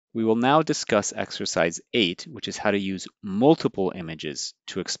We will now discuss exercise 8, which is how to use multiple images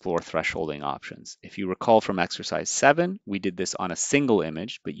to explore thresholding options. If you recall from exercise 7, we did this on a single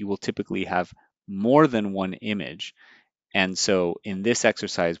image, but you will typically have more than one image. And so in this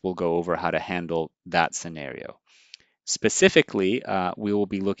exercise, we'll go over how to handle that scenario. Specifically, we will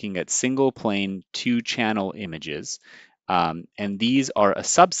be looking at single plane 2-channel images. And these are a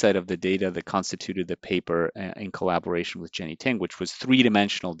subset of the data that constituted the paper in collaboration with Jenny Ting, which was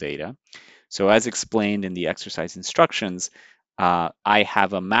 3-dimensional data. So as explained in the exercise instructions, I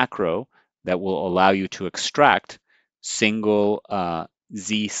have a macro that will allow you to extract single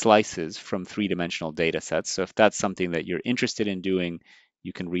Z slices from 3-dimensional data sets. So if that's something that you're interested in doing,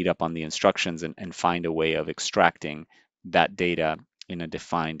 you can read up on the instructions and find a way of extracting that data in a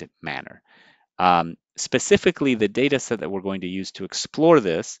defined manner. Specifically, the data set that we're going to use to explore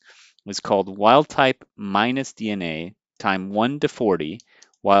this is called wild type minus DNA time 1 to 40,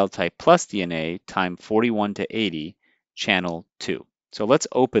 wild type plus DNA time 41 to 80, channel 2. So let's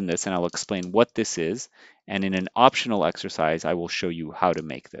open this and I'll explain what this is. And in an optional exercise, I will show you how to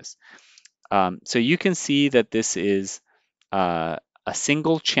make this. So you can see that this is a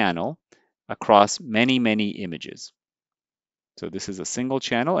single channel across many, many images. So this is a single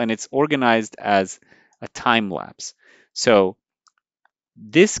channel and it's organized as a time lapse. So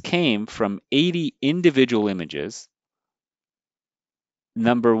this came from 80 individual images.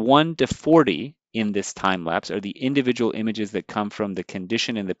 Number 1 to 40 in this time lapse are the individual images that come from the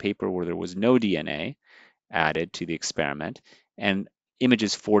condition in the paper where there was no DNA added to the experiment. And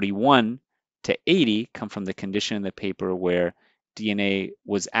images 41 to 80 come from the condition in the paper where DNA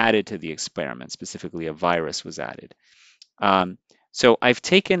was added to the experiment, specifically a virus was added. So I've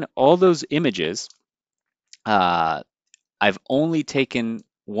taken all those images. I've only taken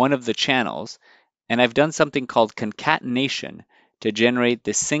one of the channels, and I've done something called concatenation to generate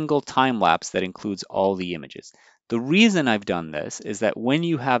this single time lapse that includes all the images. The reason I've done this is that when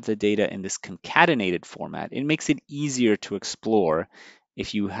you have the data in this concatenated format, it makes it easier to explore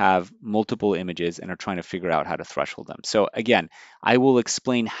if you have multiple images and are trying to figure out how to threshold them. So again, I will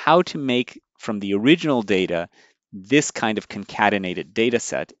explain how to make from the original data this kind of concatenated data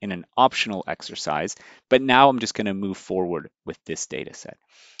set in an optional exercise, but now I'm just going to move forward with this data set.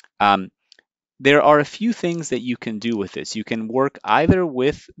 There are a few things that you can do with this. You can work either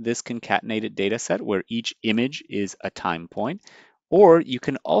with this concatenated data set where each image is a time point, or you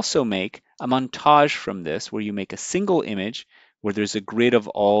can also make a montage from this where you make a single image where there's a grid of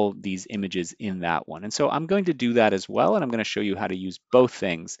all these images in that one. And so I'm going to do that as well, and I'm going to show you how to use both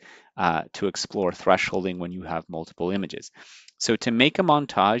things to explore thresholding when you have multiple images. So to make a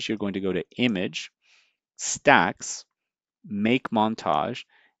montage, you're going to go to Image, Stacks, Make Montage.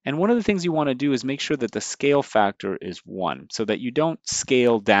 And one of the things you want to do is make sure that the scale factor is 1 so that you don't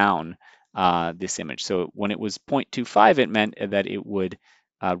scale down this image. So when it was 0.25, it meant that it would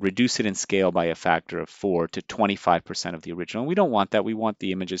reduce it in scale by a factor of 4 to 25% of the original. We don't want that. We want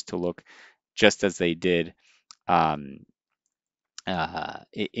the images to look just as they did in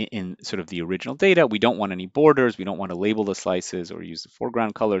sort of the original data. We don't want any borders. We don't want to label the slices or use the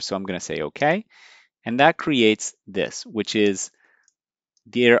foreground color. So I'm going to say OK. And that creates this, which is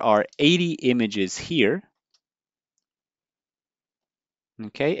there are 80 images here.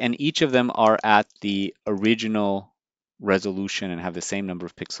 Okay, and each of them are at the original resolution and have the same number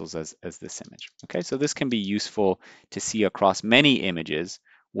of pixels as this image. Okay, so this can be useful to see across many images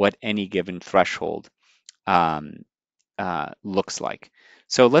what any given threshold looks like.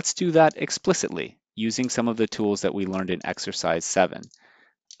 So let's do that explicitly using some of the tools that we learned in exercise 7.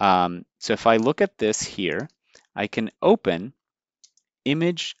 So if I look at this here, I can open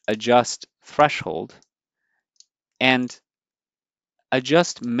Image Adjust Threshold and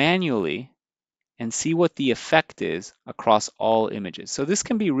adjust manually and see what the effect is across all images. So this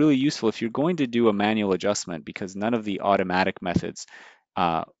can be really useful if you're going to do a manual adjustment because none of the automatic methods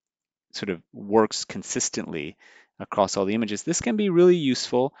sort of works consistently across all the images. This can be really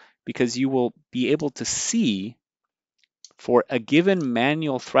useful because you will be able to see for a given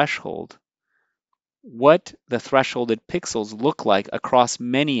manual threshold what the thresholded pixels look like across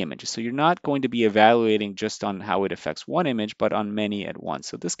many images. So you're not going to be evaluating just on how it affects one image, but on many at once.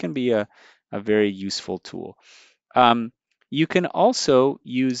 So this can be a very useful tool. You can also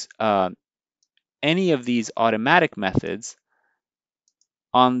use any of these automatic methods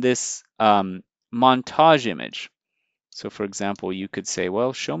on this montage image. So for example, you could say,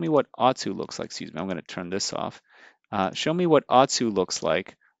 well, show me what Atsu looks like. Excuse me, I'm going to turn this off. Show me what Atsu looks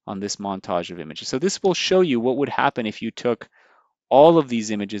like on this montage of images. So this will show you what would happen if you took all of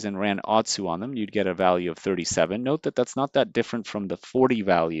these images and ran Otsu on them, you'd get a value of 37. Note that that's not that different from the 40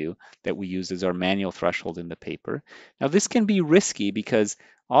 value that we used as our manual threshold in the paper. Now this can be risky because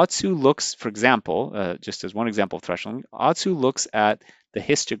Otsu looks, for example, just as one example of thresholding, Otsu looks at the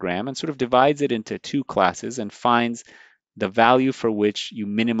histogram and sort of divides it into two classes and finds the value for which you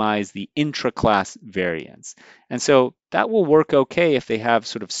minimize the intra-class variance. And so that will work okay if they have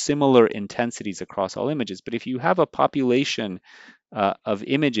sort of similar intensities across all images. But if you have a population of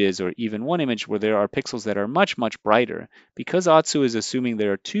images or even one image where there are pixels that are much, much brighter, because Otsu is assuming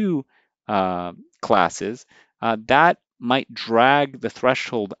there are two classes, that might drag the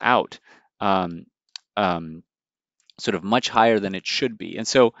threshold out sort of much higher than it should be. And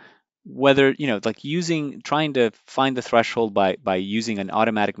so whether, like trying to find the threshold by using an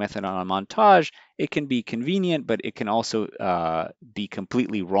automatic method on a montage, it can be convenient, but it can also be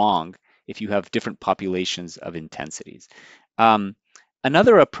completely wrong if you have different populations of intensities.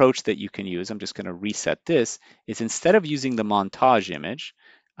 Another approach that you can use, I'm just going to reset this, is instead of using the montage image,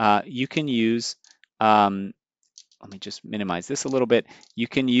 you can use, let me just minimize this a little bit, you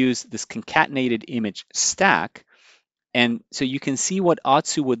can use this concatenated image stack. And so you can see what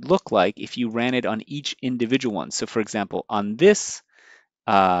Otsu would look like if you ran it on each individual one. So for example, on this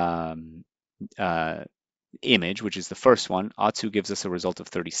image, which is the first one, Otsu gives us a result of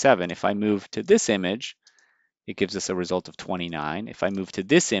 37. If I move to this image, it gives us a result of 29. If I move to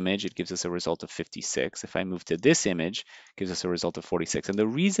this image, it gives us a result of 56. If I move to this image, it gives us a result of 46. And the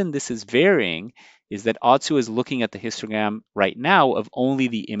reason this is varying is that Otsu is looking at the histogram right now of only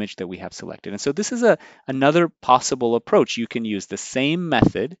the image that we have selected. And so this is another possible approach. You can use the same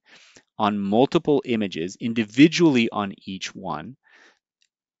method on multiple images individually on each one.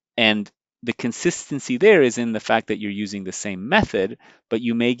 And the consistency there is in the fact that you're using the same method, but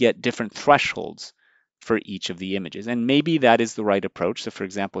you may get different thresholds for each of the images. And maybe that is the right approach. So for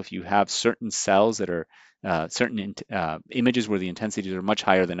example, if you have certain cells that are certain images where the intensities are much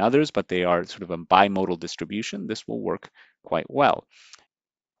higher than others, but they are sort of a bimodal distribution, this will work quite well.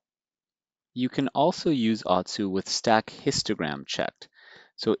 You can also use Otsu with stack histogram checked.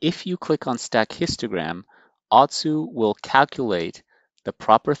 So if you click on stack histogram, Otsu will calculate the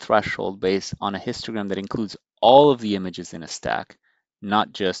proper threshold based on a histogram that includes all of the images in a stack,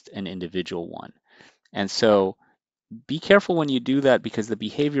 not just an individual one. And so be careful when you do that because the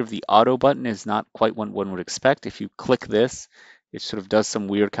behavior of the auto button is not quite what one would expect. If you click this, it sort of does some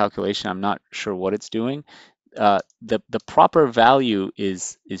weird calculation. I'm not sure what it's doing. The proper value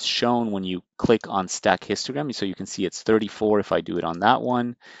is shown when you click on stack histogram. So you can see it's 34 if I do it on that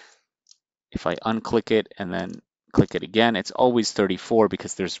one. If I unclick it and then click it again, it's always 34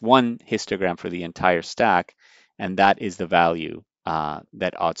 because there's one histogram for the entire stack, and that is the value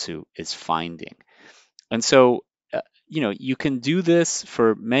that Otsu is finding. And so, you can do this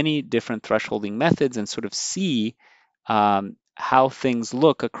for many different thresholding methods and sort of see how things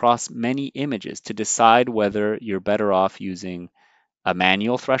look across many images to decide whether you're better off using a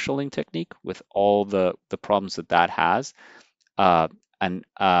manual thresholding technique with all the problems that has, an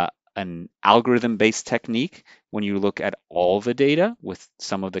algorithm-based technique when you look at all the data with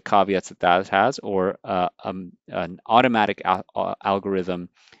some of the caveats that has, or an automatic algorithm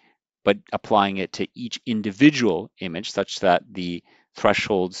but applying it to each individual image such that the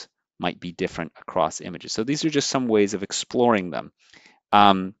thresholds might be different across images. So these are just some ways of exploring them.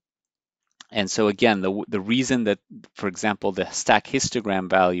 And so again, the reason that, for example, the stack histogram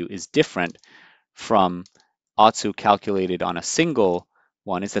value is different from Otsu calculated on a single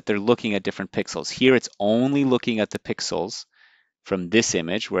one is that they're looking at different pixels. Here it's only looking at the pixels from this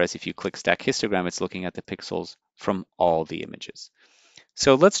image, whereas if you click stack histogram, it's looking at the pixels from all the images.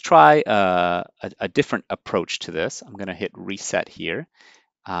 So let's try a different approach to this. I'm going to hit reset here.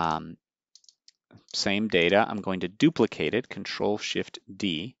 Same data. I'm going to duplicate it,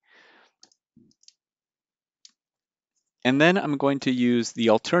 Control-Shift-D. And then I'm going to use the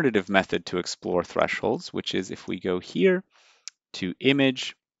alternative method to explore thresholds, which is if we go here to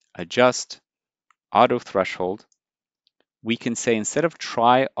Image, Adjust, Auto Threshold, we can say instead of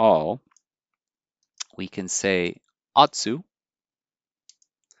Try All, we can say Otsu,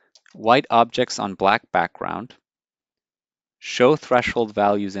 White Objects on Black Background, Show Threshold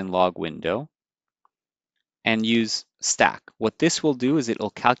Values in Log Window, and use stack. What this will do is it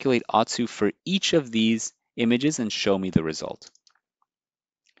will calculate Otsu for each of these images and show me the result.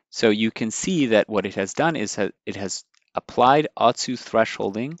 So you can see that what it has done is it has applied Otsu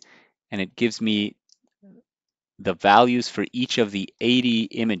thresholding, and it gives me the values for each of the 80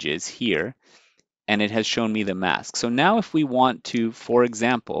 images here, and it has shown me the mask. So now if we want to, for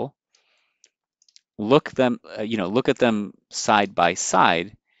example, look at them side by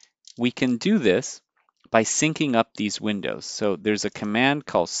side, we can do this by syncing up these windows. So there's a command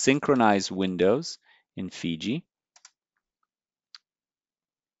called synchronize windows in FIJI.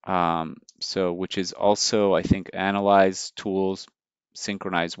 Which is also, I think, analyze tools,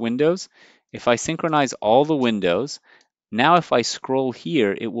 synchronize windows. If I synchronize all the windows, now if I scroll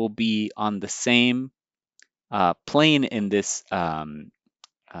here, it will be on the same plane in this uh,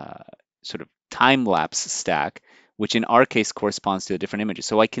 sort of time lapse stack, which in our case corresponds to the different images.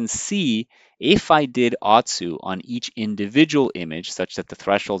 So I can see if I did Otsu on each individual image such that the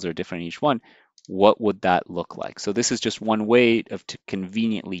thresholds are different in each one, what would that look like? So this is just one way to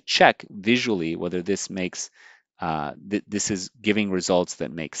conveniently check visually whether this makes this is giving results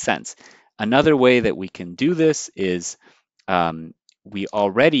that make sense. Another way that we can do this is we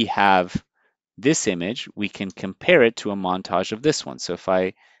already have this image, we can compare it to a montage of this one. So if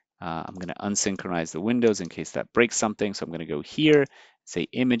I'm going to unsynchronize the windows in case that breaks something. So I'm going to go here, say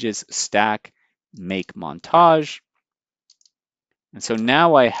images, stack, make montage. And so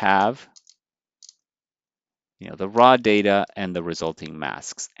now I have the raw data and the resulting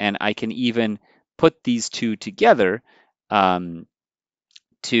masks. And I can even put these two together um,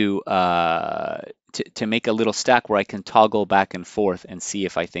 to make a little stack where I can toggle back and forth and see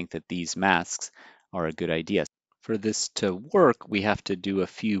if I think that these masks are a good idea. For this to work, we have to do a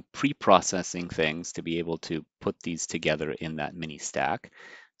few pre-processing things to be able to put these together in that mini stack.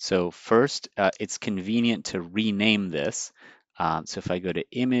 So first, it's convenient to rename this. So if I go to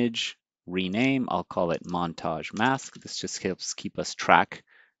image, rename, I'll call it montage mask. This just helps keep us track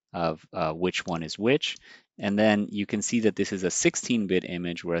of which one is which. And then you can see that this is a 16-bit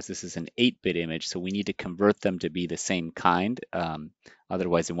image, whereas this is an 8-bit image. So we need to convert them to be the same kind.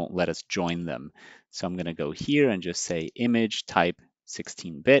 Otherwise, it won't let us join them. So I'm going to go here and just say image type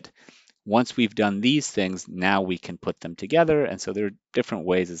 16-bit. Once we've done these things, now we can put them together. And so there are different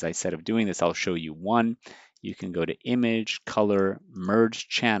ways, as I said, of doing this. I'll show you one. You can go to image, color, merge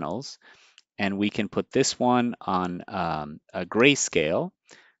channels, and we can put this one on a grayscale.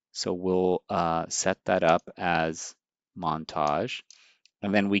 So we'll set that up as montage.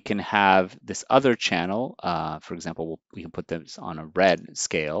 And then we can have this other channel. For example, we can put this on a red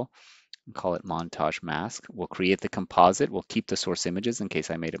scale and call it montage mask. We'll create the composite. We'll keep the source images in case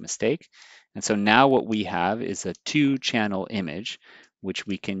I made a mistake. And so now what we have is a 2-channel image, which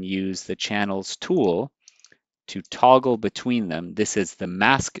we can use the channels tool to toggle between them. This is the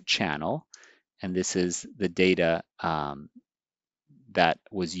mask channel, and this is the data that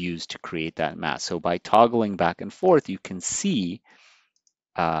was used to create that mask. So by toggling back and forth, you can see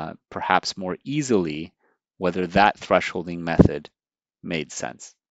perhaps more easily whether that thresholding method made sense.